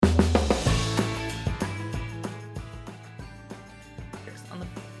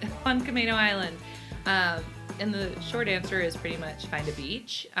on Camano Island? And the short answer is pretty much find a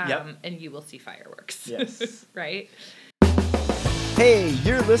beach, and you will see fireworks. Yes. Right? Hey,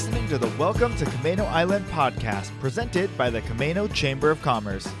 you're listening to the Welcome to Camano Island podcast, presented by the Camano Chamber of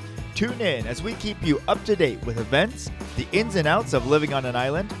Commerce. Tune in as we keep you up to date with events, the ins and outs of living on an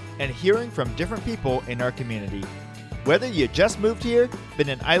island, and hearing from different people in our community. Whether you just moved here, been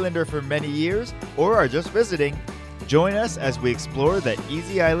an islander for many years, or are just visiting, join us as we explore the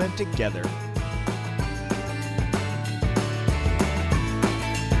Easy Island together.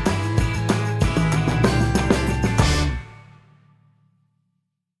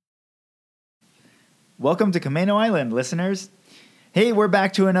 Welcome to Camano Island, listeners. Hey, we're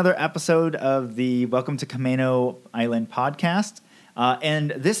back to another episode of the Welcome to Camano Island podcast.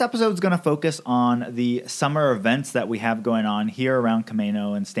 And this episode is going to focus on the summer events that we have going on here around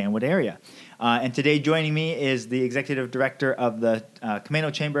Camano and Stanwood area. And today joining me is the executive director of the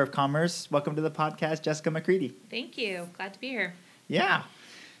Camano Chamber of Commerce. Welcome to the podcast, Jessica McCready. Thank you. Glad to be here. Yeah.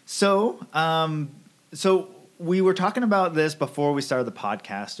 So we were talking about this before we started the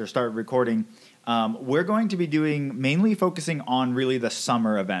podcast or started recording. We're going to be mainly focusing on really the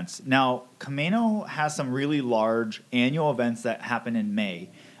summer events. Now, Camano has some really large annual events that happen in May.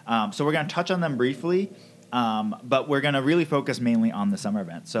 So we're going to touch on them briefly, but we're going to really focus mainly on the summer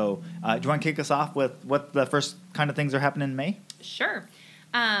events. So do you want to kick us off with what the first kind of things are happening in May? Sure.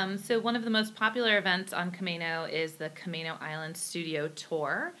 So one of the most popular events on Camano is the Camano Island Studio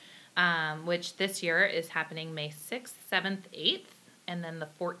Tour, which this year is happening May 6th, 7th, 8th. And then the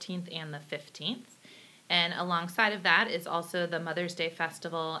 14th and the 15th. And alongside of that is also the Mother's Day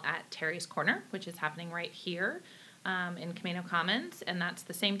Festival at Terry's Corner, which is happening right here in Camano Commons. And that's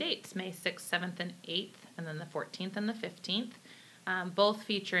the same dates, May 6th, 7th, and 8th, and then the 14th and the 15th, both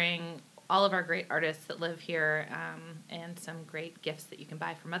featuring all of our great artists that live here and some great gifts that you can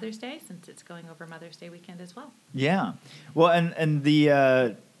buy for Mother's Day, since it's going over Mother's Day weekend as well. Yeah. Well, and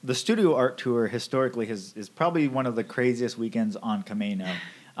the studio art tour historically is probably one of the craziest weekends on Camano,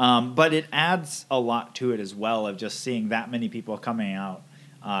 but it adds a lot to it as well of just seeing that many people coming out.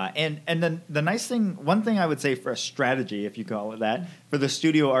 And then the nice thing, one thing I would say for a strategy, if you call it that, for the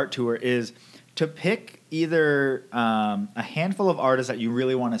studio art tour is to pick either a handful of artists that you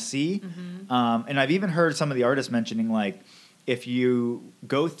really want to see. Mm-hmm. And I've even heard some of the artists mentioning, like, if you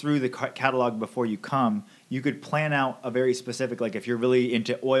go through the catalog before you come, you could plan out a very specific, like if you're really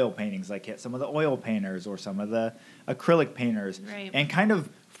into oil paintings, like hit some of the oil painters or some of the acrylic painters, right, and kind of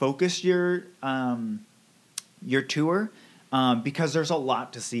focus your tour because there's a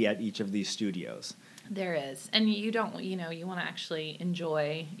lot to see at each of these studios. There is. And you want to actually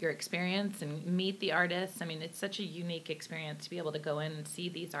enjoy your experience and meet the artists. I mean, it's such a unique experience to be able to go in and see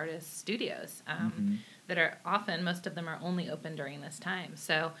these artists' studios that are often, most of them are only open during this time.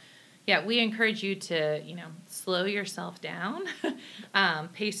 So, yeah, we encourage you to, slow yourself down,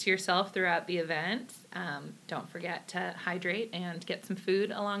 pace yourself throughout the event. Don't forget to hydrate and get some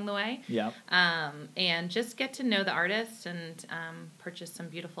food along the way. Yeah. And just get to know the artists and purchase some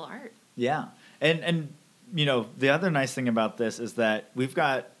beautiful art. Yeah. And the other nice thing about this is that we've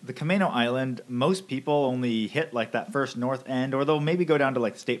got the Camano Island. Most people only hit like that first north end, or they'll maybe go down to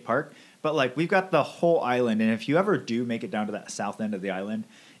like State Park. But like we've got the whole island, and if you ever do make it down to that south end of the island,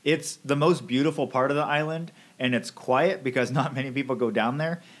 it's the most beautiful part of the island, and it's quiet because not many people go down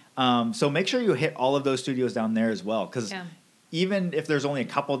there. So make sure you hit all of those studios down there as well, because even if there's only a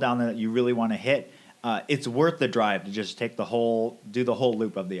couple down there that you really want to hit, it's worth the drive to just do the whole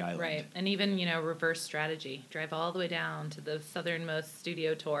loop of the island. Right, and even, reverse strategy. Drive all the way down to the southernmost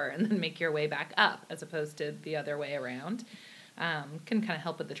studio tour and then make your way back up as opposed to the other way around. Can kind of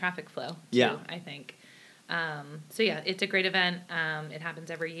help with the traffic flow, too, I think. So, yeah, it's a great event. It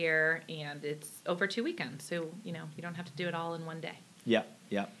happens every year, and it's over 2 weekends. So, you don't have to do it all in one day. Yeah.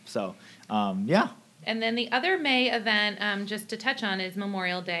 So, yeah. And then the other May event, just to touch on, is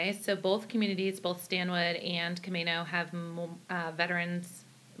Memorial Day. So both communities, both Stanwood and Camano, have Veterans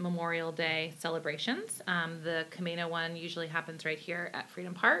Memorial Day celebrations. The Camano one usually happens right here at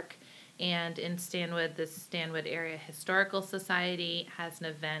Freedom Park. And in Stanwood, the Stanwood Area Historical Society has an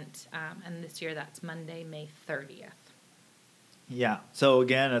event, and this year that's Monday, May 30th. Yeah. So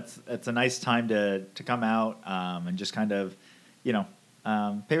again, it's a nice time to come out and just kind of,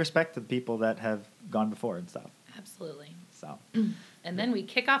 pay respect to the people that have gone before and stuff. Absolutely. So. And then we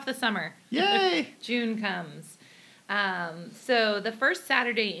kick off the summer. Yay! June comes. So the first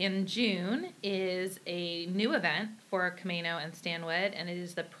Saturday in June is a new event for Camano and Stanwood, and it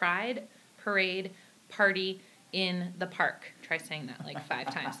is the Pride Parade Party in the Park. Try saying that like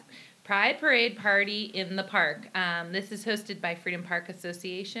 5 times. Pride Parade Party in the Park. This is hosted by Freedom Park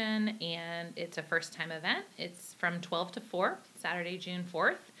Association, and it's a first-time event. It's from 12 to 4, Saturday, June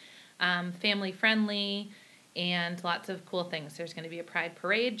 4th. Family-friendly and lots of cool things. There's going to be a Pride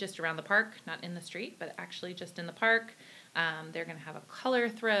Parade just around the park, not in the street, but actually just in the park. They're going to have a color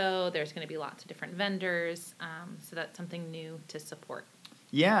throw. There's going to be lots of different vendors. So that's something new to support.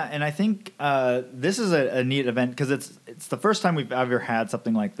 Yeah, and I think this is a neat event because it's the first time we've ever had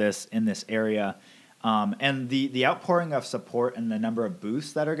something like this in this area, and the outpouring of support and the number of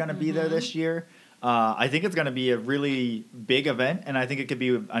booths that are going to be there this year, I think it's going to be a really big event, and I think it could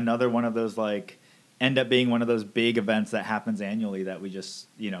be another one of those end up being one of those big events that happens annually that we just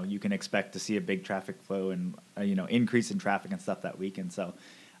you can expect to see a big traffic flow and increase in traffic and stuff that weekend. So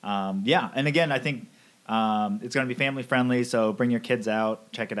and again I think. It's going to be family friendly, so bring your kids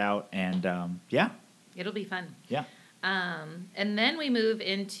out, check it out, and It'll be fun. Yeah. And then we move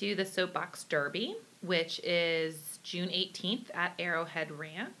into the Soapbox Derby, which is June 18th at Arrowhead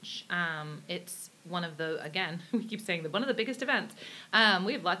Ranch. It's one of the, again, we keep saying one of the biggest events.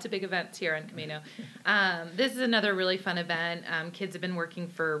 We have lots of big events here on Camano. This is another really fun event. Kids have been working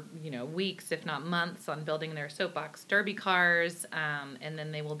for, weeks, if not months, on building their Soapbox Derby cars, and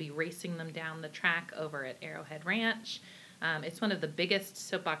then they will be racing them down the track over at Arrowhead Ranch. It's one of the biggest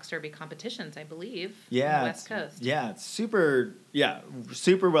Soapbox Derby competitions, I believe, on the West Coast. Yeah, it's super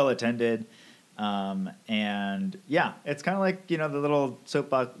well attended. And it's kind of like, the little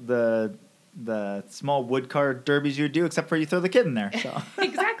soapbox, the small wood car derbies you would do, except for you throw the kid in there. So.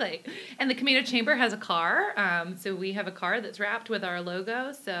 Exactly. And the Camano Chamber has a car. So we have a car that's wrapped with our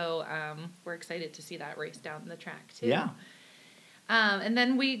logo. So we're excited to see that race down the track too. Yeah. And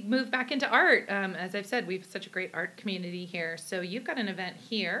then we move back into art. As I've said, we have such a great art community here. So you've got an event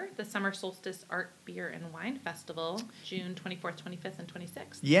here, the Summer Solstice Art, Beer, and Wine Festival, June 24th, 25th, and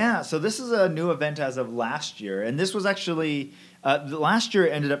 26th. Yeah, so this is a new event as of last year. And this was actually, last year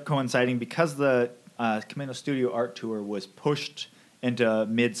ended up coinciding because the Camano Studio Art Tour was pushed into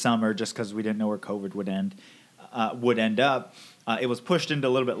midsummer just because we didn't know where COVID would end up. It was pushed into a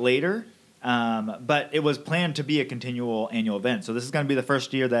little bit later. But it was planned to be a continual annual event. So this is going to be the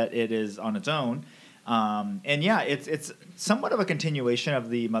first year that it is on its own. It's somewhat of a continuation of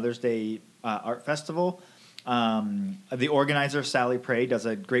the Mother's Day Art Festival. The organizer, Sally Prey, does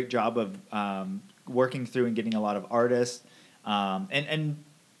a great job of working through and getting a lot of artists. And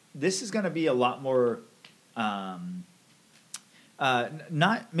this is going to be a lot more,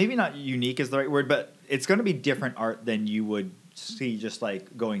 maybe not unique is the right word, but it's going to be different art than you would see just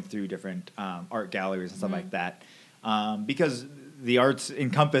going through different art galleries and stuff like that, because the arts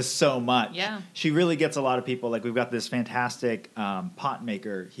encompass so much. Yeah. She really gets a lot of people. We've got this fantastic pot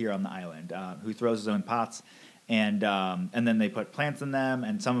maker here on the island who throws his own pots, and then they put plants in them,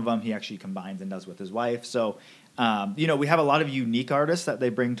 and some of them he actually combines and does with his wife. So we have a lot of unique artists that they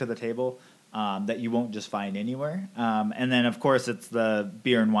bring to the table that you won't just find anywhere. And then, of course, it's the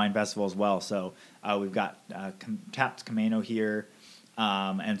Beer and Wine Festival as well. So we've got Tapped Camano here.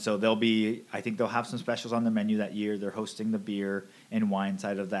 And so I think they'll have some specials on the menu that year. They're hosting the beer and wine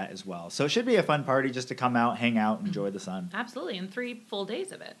side of that as well. So it should be a fun party just to come out, hang out, enjoy the sun. Absolutely. And 3 full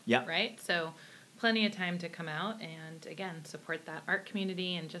days of it. Yeah. Right? So plenty of time to come out and, again, support that art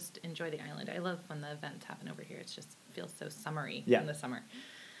community and just enjoy the island. I love when the events happen over here. It just feels so summery in the summer.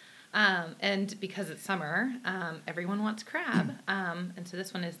 And because it's summer, everyone wants crab. And so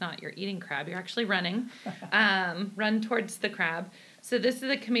this one is not you're eating crab, you're actually running. Run towards the crab. So this is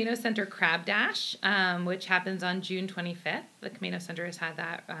the Camano Center Crab Dash, which happens on June 25th. The Camano Center has had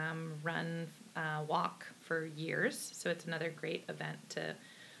that walk for years. So it's another great event to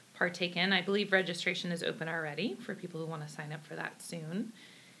partake in. I believe registration is open already for people who want to sign up for that soon.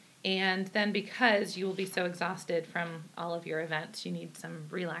 And then because you will be so exhausted from all of your events, you need some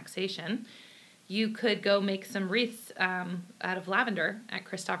relaxation, you could go make some wreaths out of lavender at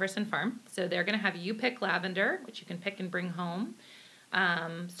Christopherson Farm. So they're going to have you pick lavender, which you can pick and bring home,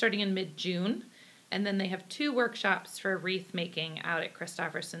 starting in mid-June. And then they have 2 workshops for wreath making out at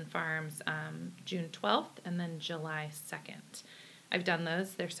Christopherson Farms, June 12th and then July 2nd. I've done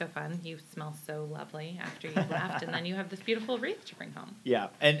those. They're so fun. You smell so lovely after you've left, and then you have this beautiful wreath to bring home. Yeah,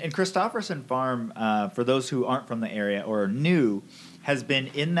 and Christopherson Farm, for those who aren't from the area or are new, has been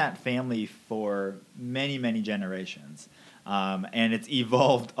in that family for many, many generations. And it's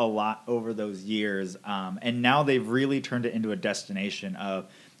evolved a lot over those years. And now they've really turned it into a destination of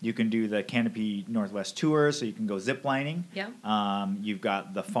you can do the Canopy Northwest tour, so you can go zip lining. Yeah. You've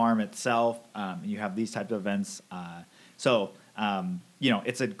got the farm itself. You have these types of events.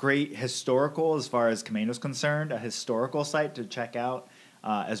 It's a great historical, as far as Camano's concerned, a historical site to check out.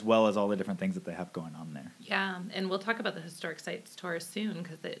 as well as all the different things that they have going on there. Yeah, and we'll talk about the historic sites tour soon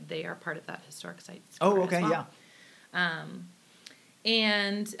because they are part of that historic sites Oh, tour okay, as well. yeah.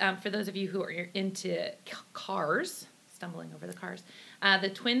 And for those of you who are into cars, stumbling over the cars, the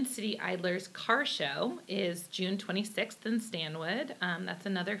Twin City Idlers Car Show is June 26th in Stanwood. That's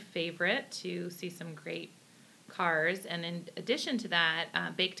another favorite to see some great cars. And in addition to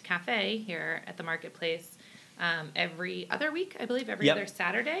that, Baked Cafe here at the marketplace every other week, I believe, every other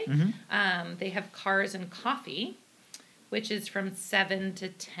Saturday. Mm-hmm. They have Cars and Coffee, which is from 7 to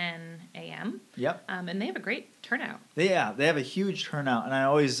 10 a.m. Yep. And they have a great turnout. They have a huge turnout, and I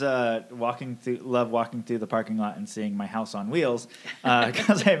always love walking through the parking lot and seeing my house on wheels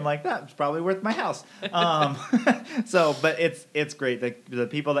because I'm like, that's probably worth my house. But it's great. The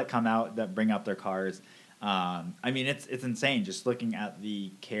people that come out that bring out their cars. I mean, it's insane just looking at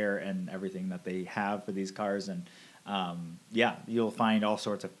the care and everything that they have for these cars, and you'll find all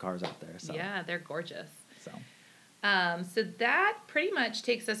sorts of cars out there. So. Yeah, they're gorgeous. So that pretty much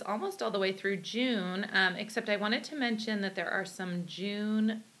takes us almost all the way through June, except I wanted to mention that there are some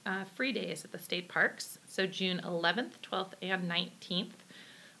June free days at the state parks. So June 11th, 12th, and 19th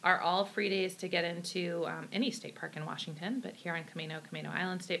are all free days to get into any state park in Washington, but here on Camano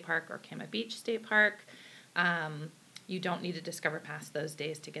Island State Park or Kama Beach State Park, you don't need to Discover Pass those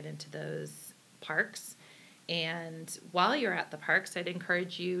days to get into those parks. And while you're at the parks, I'd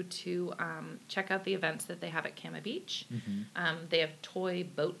encourage you to check out the events that they have at Kama Beach. Mm-hmm. They have toy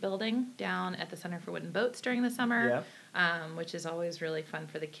boat building down at the Center for Wooden Boats during the summer, which is always really fun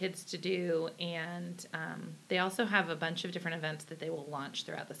for the kids to do. And they also have a bunch of different events that they will launch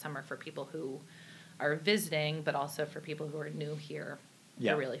throughout the summer for people who are visiting, but also for people who are new here.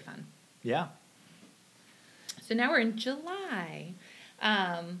 They're really fun. Yeah. So now we're in July.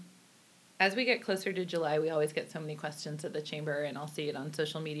 As we get closer to July, we always get so many questions at the chamber, and I'll see it on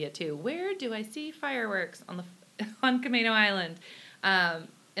social media too. Where do I see fireworks on Camano Island?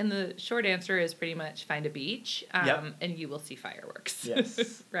 And the short answer is pretty much find a beach, and you will see fireworks.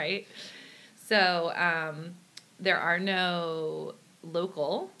 Yes. Right? So there are no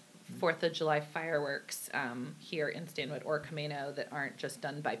local 4th of July fireworks here in Stanwood or Camano that aren't just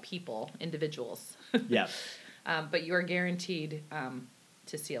done by individuals. Yeah. But you are guaranteed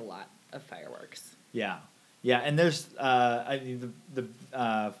to see a lot of fireworks. Yeah, and there's the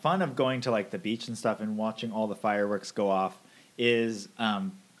fun of going to like the beach and stuff and watching all the fireworks go off is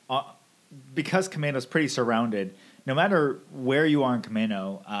because Camano's pretty surrounded. No matter where you are in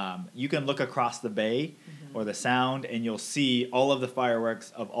Camano, you can look across the bay or the Sound, and you'll see all of the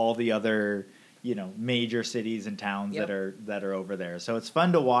fireworks of all the other major cities and towns that are over there. So it's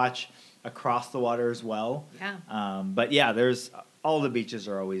fun to watch across the water as well. Yeah. But yeah, there's. All the beaches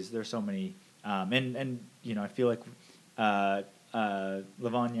are always, there's so many, and I feel like Levon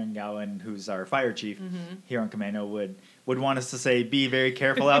Younggowan, who's our fire chief here on Camano, would want us to say, be very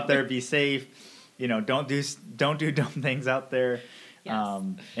careful out there, be safe, don't do dumb things out there,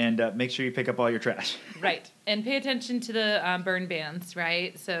 and make sure you pick up all your trash. Right, and pay attention to the burn bans,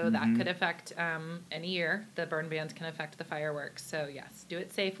 right? So that could affect any year. The burn bans can affect the fireworks. So yes, do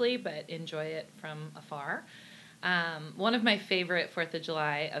it safely, but enjoy it from afar. One of my favorite 4th of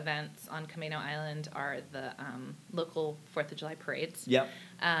July events on Camano Island are the local 4th of July parades. Yep.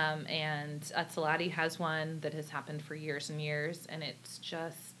 And Atsalati has one that has happened for years and years, and it's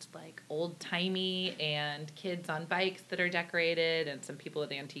just like old-timey and kids on bikes that are decorated and some people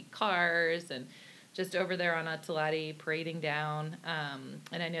with antique cars and just over there on Atsalati parading down.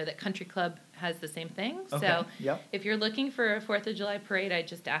 And I know that Country Club has the same thing. Okay. So if you're looking for a 4th of July parade, I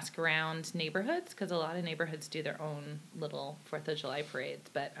just ask around neighborhoods because a lot of neighborhoods do their own little 4th of July parades.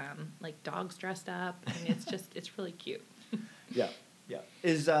 But like dogs dressed up, and it's really cute. Yeah.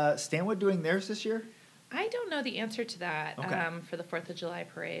 Is Stanwood doing theirs this year? I don't know the answer to that for the 4th of July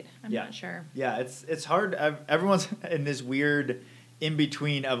parade. I'm not sure. Yeah, it's hard. Everyone's in this weird in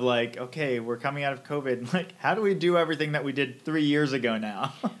between of like, okay, we're coming out of COVID. Like, how do we do everything that we did 3 years ago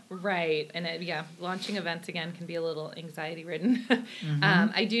now? Right. And launching events again can be a little anxiety ridden.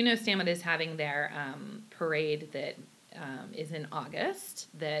 I do know Stanwood is having their parade that is in August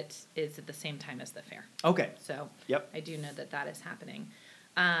that is at the same time as the fair. Okay. So I do know that is happening.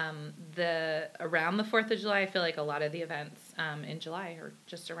 Around the 4th of July, I feel like a lot of the events in July are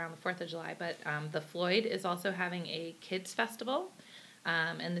just around the 4th of July. But the Floyd is also having a kids festival.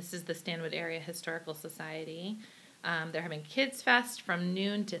 And this is the Stanwood Area Historical Society. They're having Kids Fest from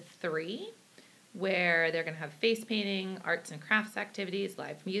noon to 3, where they're going to have face painting, arts and crafts activities,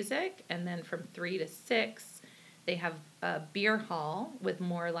 live music. And then from 3 to 6, they have a beer hall with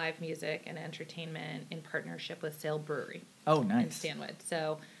more live music and entertainment in partnership with Sail Brewery. Oh, in nice. Stanwood.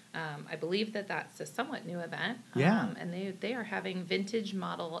 So I believe that that's a somewhat new event. Yeah. And they are having vintage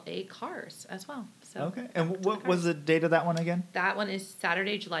Model A cars as well. So Okay. And back to what the was cars. the date of that one again? That one is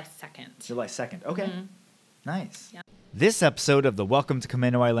Saturday, July 2nd. July 2nd. Okay. Mhm. Nice. Yeah. This episode of the Welcome to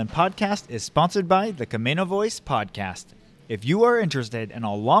Camano Island podcast is sponsored by the Camano Voice podcast. If you are interested in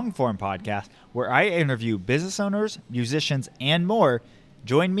a long-form podcast where I interview business owners, musicians, and more,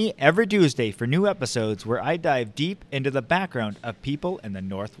 join me every Tuesday for new episodes where I dive deep into the background of people in the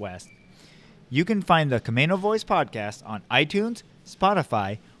Northwest. You can find the Camano Voice podcast on iTunes,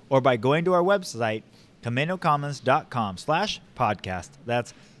 Spotify, or by going to our website, camanocommons.com/podcast.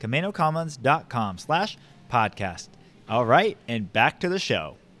 That's camanocommons.com/podcast. All right, and back to the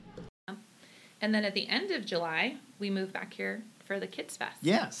show. And then at the end of July, we move back here for the Kids Fest.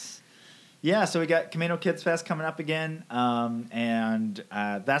 Yes. Yeah, so we got Camano Kids Fest coming up again, and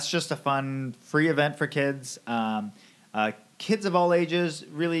that's just a fun, free event for kids. Kids of all ages,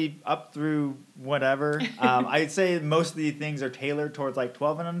 really up through whatever. I'd say most of the things are tailored towards like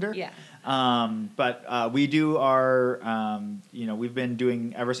 12 and under. Yeah. But we do our, we've been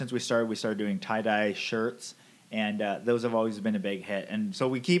doing, ever since we started doing tie-dye shirts, and those have always been a big hit. And so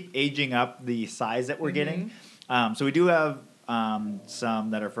we keep aging up the size that we're getting. So we do have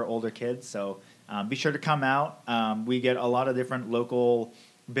some that are for older kids, so be sure to come out. We get a lot of different local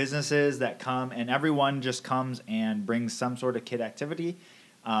businesses that come, and everyone just comes and brings some sort of kid activity.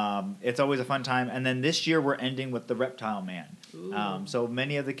 It's always a fun time. And then this year we're ending with the Reptile Man. So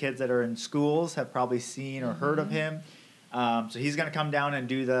many of the kids that are in schools have probably seen or heard of him. So he's going to come down and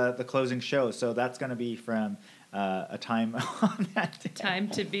do the closing show. So that's going to be from a time on that day. Time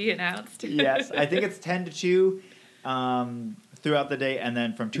to be announced. Yes, I think it's 10 to 2 throughout the day, and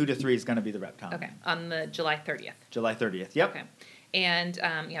then from 2 to 3 is going to be the Reptile Okay, Man. on the July 30th. July 30th, yep. Okay. And,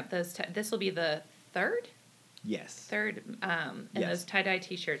 this will be the third, Yes. and Yes. those tie-dye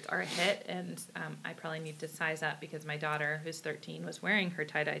T-shirts are a hit, and I probably need to size up because my daughter, who's 13, was wearing her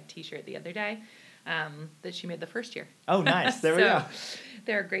tie-dye T-shirt the other day that she made the first year. Oh, nice. There we go.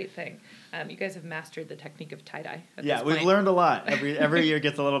 They're a great thing. You guys have mastered the technique of tie-dye at Yeah, this we've point. learned a lot. Every year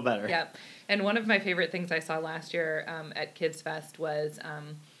gets a little better. Yep. And one of my favorite things I saw last year at Kids Fest was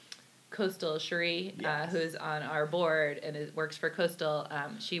Coastal Cherie, Yes. who's on our board and works for Coastal.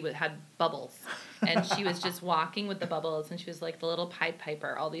 She had bubbles, and she was just walking with the bubbles, and she was like the little Pied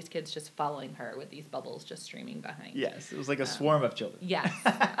Piper. All these kids just following her with these bubbles just streaming behind. Yes, it was like a swarm of children. Yes.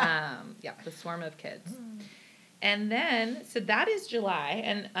 The swarm of kids. And then, so that is July,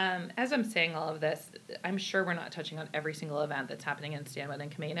 and as I'm saying all of this, I'm sure we're not touching on every single event that's happening in Stanwood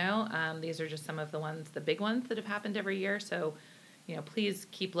and Camano. These are just some of the big ones that have happened every year, so please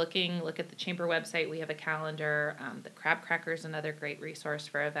keep looking. Look at the Chamber website. We have a calendar. The Crab Cracker is another great resource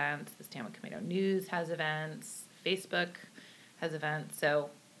for events. The Stanwood Camano News has events. Facebook has events, so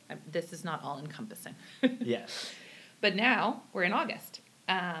this is not all-encompassing. Yes. But now, we're in August.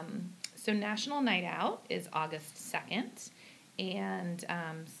 So National Night Out is August 2nd, and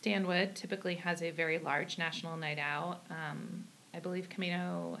Stanwood typically has a very large National Night Out. I believe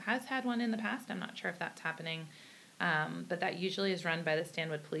Camano has had one in the past. I'm not sure if that's happening, but that usually is run by the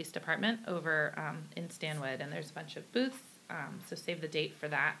Stanwood Police Department over in Stanwood, and there's a bunch of booths, so save the date for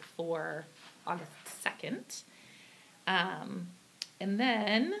that for August 2nd. And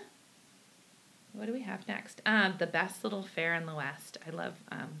then, what do we have next? The best little fair in the West. I love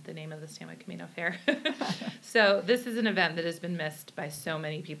the name of the Stanwood Camano Fair. So this is an event that has been missed by so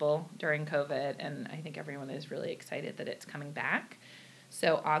many people during COVID, and I think everyone is really excited that it's coming back.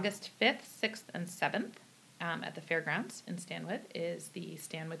 So August 5th, 6th, and 7th at the fairgrounds in Stanwood is the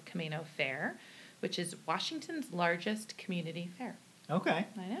Stanwood Camano Fair, which is Washington's largest community fair. Okay.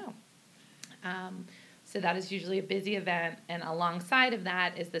 I know. So that is usually a busy event, and alongside of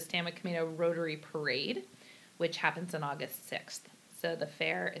that is the Stanwood Camano Rotary Parade, which happens on August 6th. So the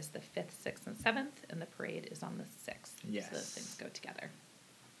fair is the 5th, 6th, and 7th, and the parade is on the 6th. Yes. So those things go together.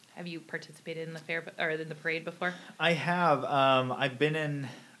 Have you participated in the fair or in the parade before? I have. I've been in.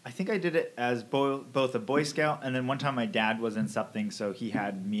 I think I did it as both a Boy Scout, and then one time my dad was in something, so he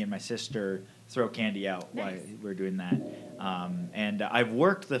had me and my sister throw candy out while we were doing that. And I've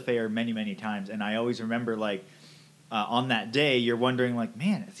worked the fair many, many times, and I always remember, like, on that day, you're wondering, like,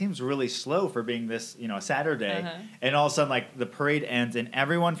 man, it seems really slow for being this, a Saturday. Uh-huh. And all of a sudden, like, the parade ends, and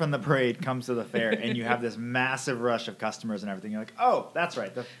everyone from the parade comes to the fair, and you have this massive rush of customers and everything. You're like, oh, that's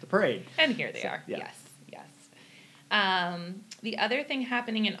right, the parade. And here they are. Yeah. Yes. The other thing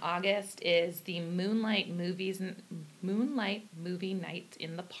happening in August is the Moonlight Movie Night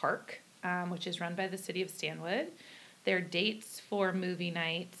in the Park, which is run by the City of Stanwood. Their dates for movie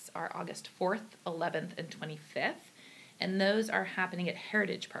nights are August 4th, 11th, and 25th. And those are happening at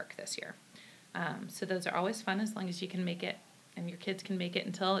Heritage Park this year. So those are always fun as long as you can make it and your kids can make it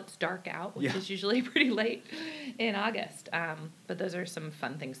until it's dark out, which is usually pretty late in August. But those are some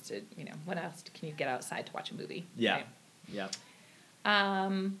fun things to, what else can you get outside to watch a movie? Yeah. Right? Yeah.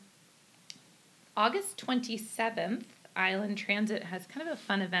 August 27th, Island Transit has kind of a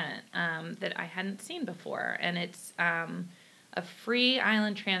fun event that I hadn't seen before. And it's a free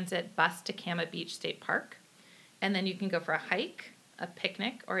Island Transit bus to Kama Beach State Park. And then you can go for a hike, a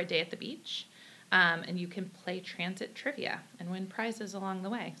picnic, or a day at the beach. And you can play transit trivia and win prizes along the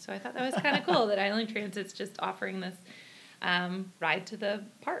way. So I thought that was kind of cool that Island Transit's just offering this ride to the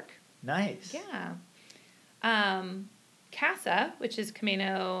park. Nice. Yeah. CASA, which is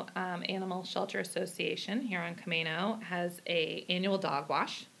Camano Animal Shelter Association here on Camano, has a annual dog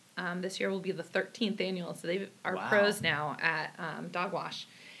wash. This year will be the 13th annual, so they are pros now at dog wash.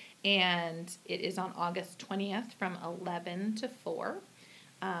 And it is on August 20th from 11 to 4.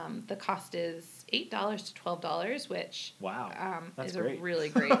 The cost is $8 to $12, which is great. a really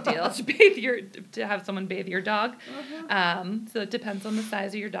great deal to have someone bathe your dog. So it depends on the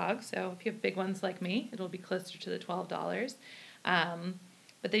size of your dog. So if you have big ones like me, it'll be closer to the $12.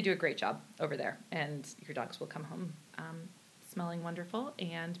 But they do a great job over there, and your dogs will come home smelling wonderful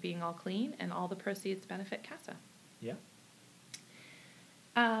and being all clean, and all the proceeds benefit CASA. Yeah.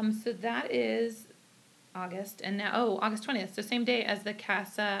 So that is August, and now, August 20th, so same day as the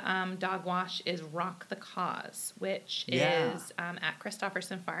CASA dog wash is Rock the Cause, which is at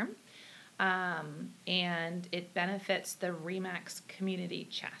Christopherson Farm, and it benefits the Remax Community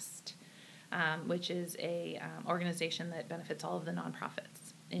Chest, which is a organization that benefits all of the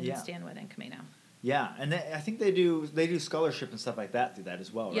nonprofits in Stanwood and Camano. Yeah, and I think they do scholarship and stuff like that through that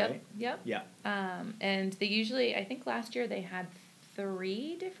as well, right? Yep. Yeah. And they usually, I think last year they had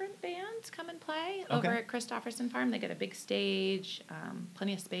 3 different bands come and play over at Christopherson Farm. They got a big stage,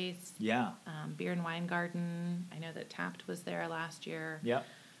 plenty of space. Yeah. Beer and wine garden. I know that Tapped was there last year. Yep.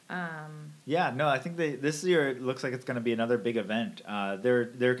 No, I think this year it looks like it's going to be another big event.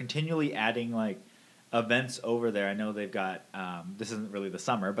 They're continually adding like events over there. I know they've got this isn't really the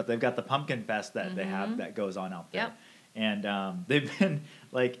summer, but they've got the Pumpkin Fest that they have that goes on out there. Yep. And they've been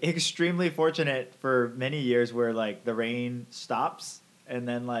like extremely fortunate for many years where like the rain stops and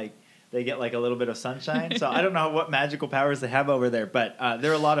then like they get like a little bit of sunshine. So I don't know what magical powers they have over there, but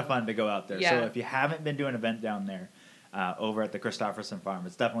they're a lot of fun to go out there. Yeah. So if you haven't been to an event down there over at the Christopherson Farm,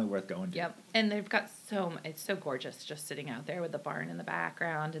 it's definitely worth going to. Yep. And they've got it's so gorgeous just sitting out there with the barn in the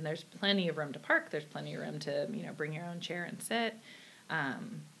background, and there's plenty of room to park. There's plenty of room to, bring your own chair and sit.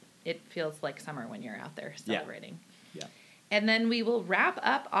 It feels like summer when you're out there celebrating. Yeah. And then we will wrap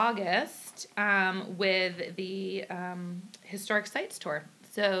up August with the Historic Sites Tour.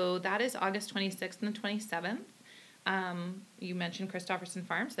 So that is August 26th and 27th. You mentioned Christopherson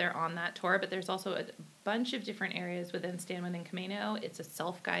Farms. They're on that tour, but there's also a bunch of different areas within Stanwood and Camano. It's a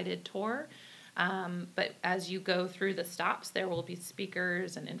self-guided tour. But as you go through the stops, there will be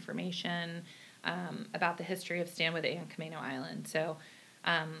speakers and information about the history of Stanwood and Camano Island. So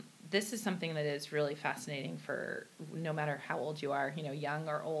this is something that is really fascinating for no matter how old you are, young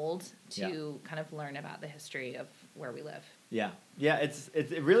or old, to kind of learn about the history of where we live. Yeah. Yeah,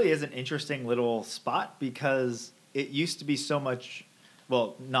 it really is an interesting little spot because it used to be so much,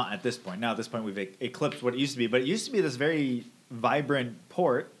 well, not at this point. Now at this point we've eclipsed what it used to be, but it used to be this very vibrant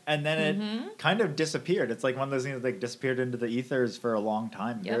port, and then it kind of disappeared. It's like one of those things that disappeared into the ethers for a long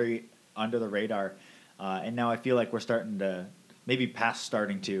time, very under the radar. And now I feel like we're starting to maybe past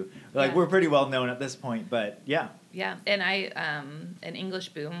starting to. Like, we're pretty well known at this point, but yeah. Yeah, and an English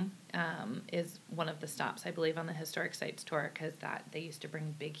Boom is one of the stops, I believe, on the Historic Sites Tour, because they used to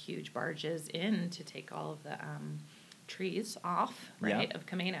bring big, huge barges in to take all of the trees off, of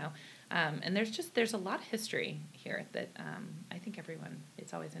Camano. And there's a lot of history here that I think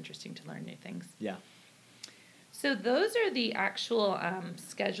it's always interesting to learn new things. Yeah. So those are the actual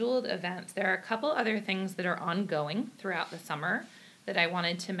scheduled events. There are a couple other things that are ongoing throughout the summer that I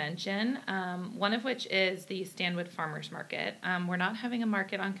wanted to mention, one of which is the Stanwood Farmers Market. We're not having a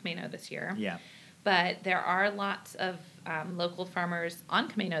market on Camano this year. Yeah. But there are lots of local farmers on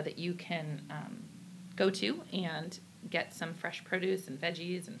Camano that you can go to and get some fresh produce and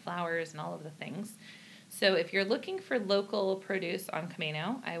veggies and flowers and all of the things. So if you're looking for local produce on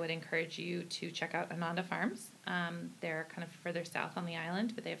Camano, I would encourage you to check out Ananda Farms. They're kind of further south on the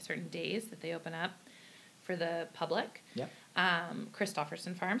island, but they have certain days that they open up for the public. Yep.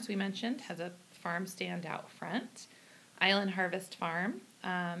 Christopherson Farms, we mentioned, has a farm stand out front. Island Harvest Farm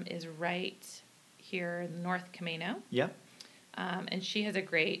is right here in North Camano. Yep. And she has a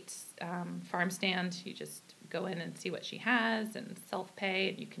great farm stand. You just go in and see what she has and self-pay.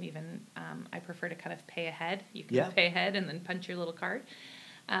 And you can even, I prefer to kind of pay ahead. You can pay ahead and then punch your little card.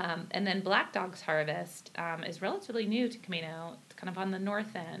 And then Black Dog's Harvest is relatively new to Camano. It's kind of on the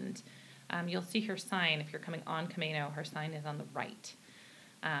north end. You'll see her sign if you're coming on Camano. Her sign is on the right.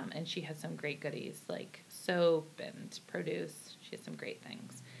 And she has some great goodies like soap and produce. She has some great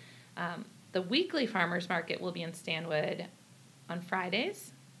things. The weekly farmers market will be in Stanwood on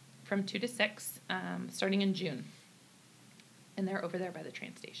Fridays from 2 to 6, starting in June. And they're over there by the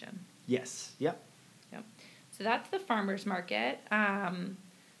train station. Yes. Yep. So that's the farmers market.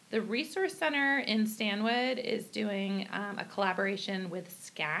 The Resource Center in Stanwood is doing a collaboration with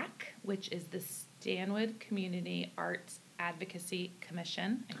SCAC, which is the Stanwood Community Arts Advocacy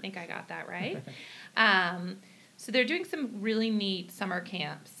Commission. I think I got that right. So they're doing some really neat summer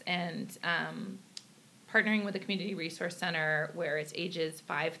camps and partnering with the Community Resource Center where it's ages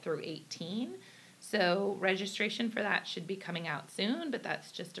 5 through 18. So registration for that should be coming out soon, but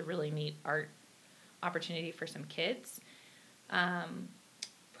that's just a really neat art opportunity for some kids.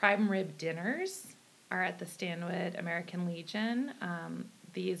 Prime rib dinners are at the Stanwood American Legion.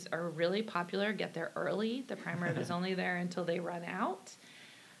 These are really popular. Get there early. The prime rib is only there until they run out.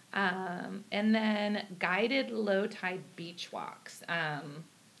 And then guided low tide beach walks.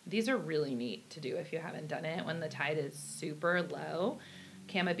 These are really neat to do if you haven't done it when the tide is super low.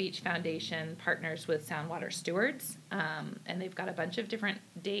 Cama Beach Foundation partners with Soundwater Stewards, and they've got a bunch of different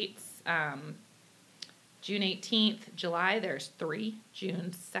dates. June 18th, July, there's 3.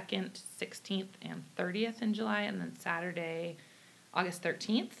 June 2nd, 16th, and 30th in July, and then Saturday, August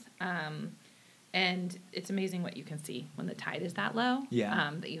 13th. And it's amazing what you can see when the tide is that low,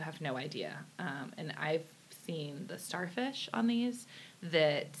 that you have no idea. And I've seen the starfish on these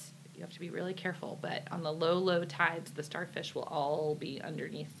that you have to be really careful. But on the low tides, the starfish will all be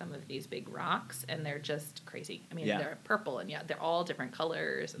underneath some of these big rocks, and they're just crazy. I mean, they're purple, and they're all different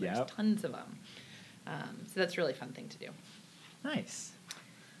colors, and there's tons of them. So that's a really fun thing to do. Nice.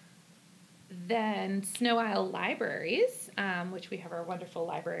 Then Snow Isle Libraries, which we have our wonderful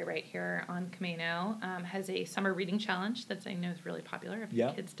library right here on Camano, has a summer reading challenge that I know is really popular. Have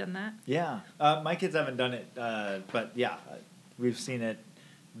your kids done that? Yeah. My kids haven't done it, but we've seen it.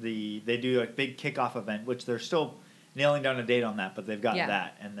 They do a big kickoff event, which they're still nailing down a date on that, but they've got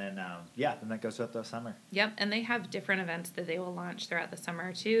that. And then, then that goes throughout the summer. Yep, and they have different events that they will launch throughout the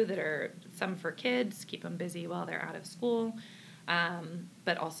summer, too, that are some for kids, keep them busy while they're out of school,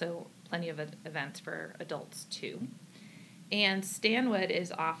 but also plenty of events for adults, too. And Stanwood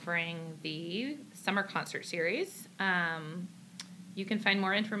is offering the summer concert series. You can find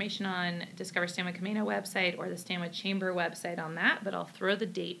more information on Discover Stanwood Camano website or the Stanwood Chamber website on that, but I'll throw the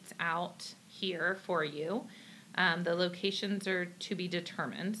dates out here for you. The locations are to be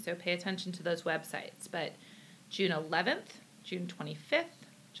determined, so pay attention to those websites. But June 11th, June 25th,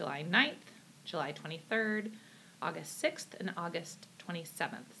 July 9th, July 23rd, August 6th, and August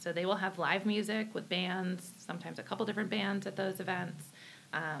 27th. So they will have live music with bands, sometimes a couple different bands at those events.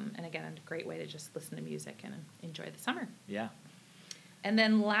 And again, a great way to just listen to music and enjoy the summer. Yeah. And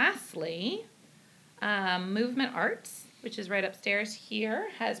then lastly, Movement Arts, which is right upstairs here,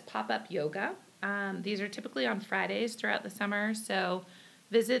 has pop-up yoga. These are typically on Fridays throughout the summer, so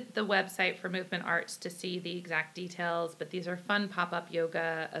visit the website for Movement Arts to see the exact details, but these are fun pop-up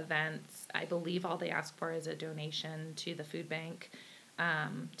yoga events. I believe all they ask for is a donation to the food bank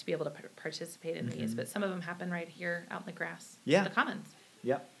to be able to participate in these, but some of them happen right here out in the grass, in the commons.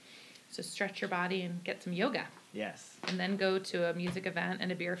 Yep. So stretch your body and get some yoga. Yes. And then go to a music event and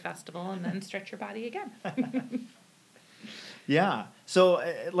a beer festival and then stretch your body again. Yeah. So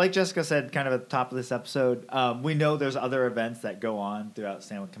like Jessica said kind of at the top of this episode, we know there's other events that go on throughout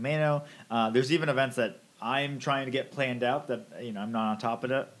Stanwood Camano. There's even events that I'm trying to get planned out that I'm not on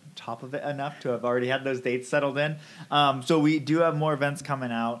top of it enough to have already had those dates settled in. So we do have more events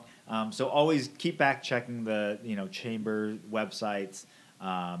coming out. So always keep back checking the chamber websites.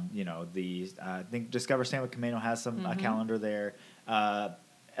 I think Discover Stanwood Camano has a calendar there.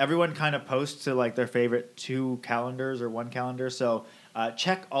 Everyone kind of posts to like their favorite 2 calendars or 1 calendar. So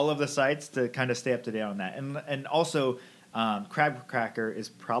check all of the sites to kind of stay up to date on that. And also Crab Cracker is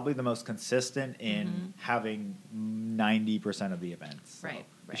probably the most consistent in having 90% of the events. So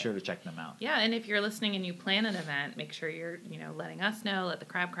be sure to check them out. Yeah, and if you're listening and you plan an event, make sure you're letting us know, let the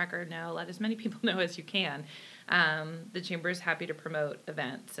Crab Cracker know, let as many people know as you can. The Chamber is happy to promote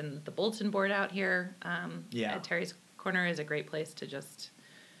events, and the bulletin board out here at Terry's Corner is a great place to just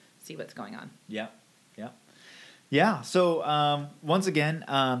see what's going on. Yeah. Yeah. So once again,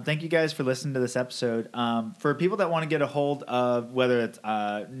 thank you guys for listening to this episode. For people that want to get a hold of whether it's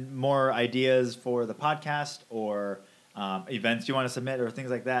more ideas for the podcast or events you want to submit or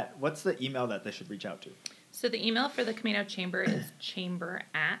things like that, what's the email that they should reach out to? So the email for the Camano Chamber is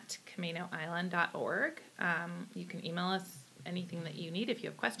chamber@camanoisland.org. You can email us anything that you need if you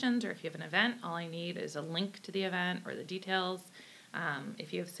have questions or if you have an event. All I need is a link to the event or the details.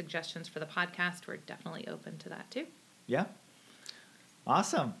 If you have suggestions for the podcast, we're definitely open to that too. Yeah.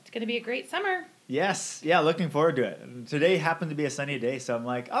 Awesome. It's going to be a great summer. Yes. Yeah, looking forward to it. Today happened to be a sunny day, so I'm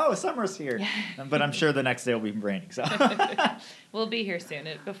like, oh, summer's here. Yeah. But I'm sure the next day will be raining. So we'll be here soon.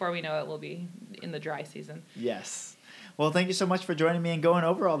 Before we know it, we'll be in the dry season. Yes. Well, thank you so much for joining me and going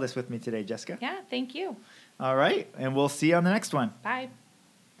over all this with me today, Jessica. Yeah, thank you. All right, and we'll see you on the next one. Bye.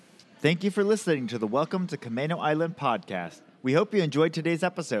 Thank you for listening to the Welcome to Camano Island podcast. We hope you enjoyed today's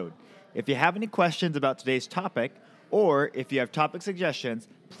episode. If you have any questions about today's topic, or if you have topic suggestions,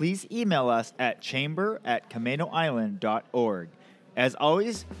 please email us at chamber@camanoisland.org. As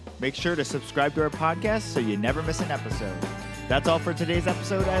always, make sure to subscribe to our podcast so you never miss an episode. That's all for today's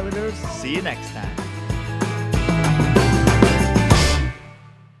episode, Islanders. See you next time.